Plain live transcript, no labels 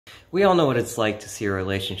We all know what it's like to see a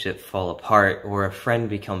relationship fall apart or a friend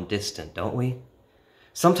become distant, don't we?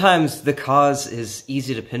 Sometimes the cause is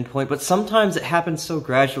easy to pinpoint, but sometimes it happens so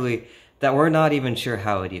gradually that we're not even sure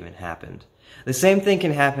how it even happened. The same thing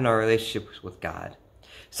can happen in our relationships with God.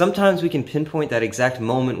 Sometimes we can pinpoint that exact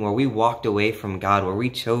moment where we walked away from God, where we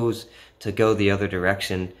chose to go the other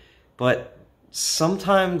direction, but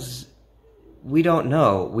sometimes we don't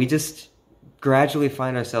know. We just gradually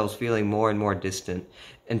find ourselves feeling more and more distant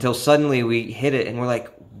until suddenly we hit it and we're like,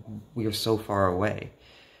 we are so far away.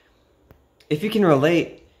 If you can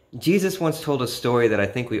relate, Jesus once told a story that I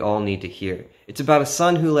think we all need to hear. It's about a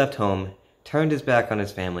son who left home, turned his back on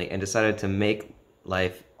his family, and decided to make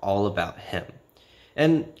life all about him.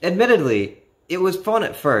 And admittedly, it was fun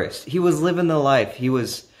at first. He was living the life. He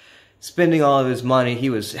was spending all of his money. He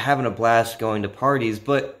was having a blast going to parties.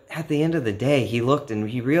 But at the end of the day, he looked and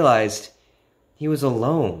he realized he was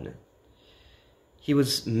alone. He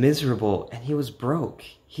was miserable and he was broke.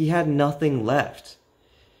 He had nothing left.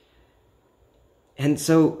 And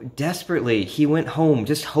so desperately, he went home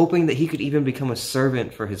just hoping that he could even become a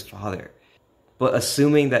servant for his father, but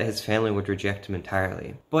assuming that his family would reject him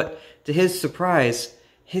entirely. But to his surprise,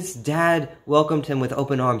 his dad welcomed him with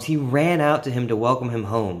open arms. He ran out to him to welcome him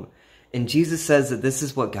home. And Jesus says that this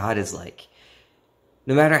is what God is like.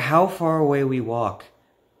 No matter how far away we walk,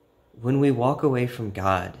 when we walk away from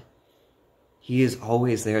God, He is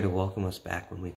always there to welcome us back when we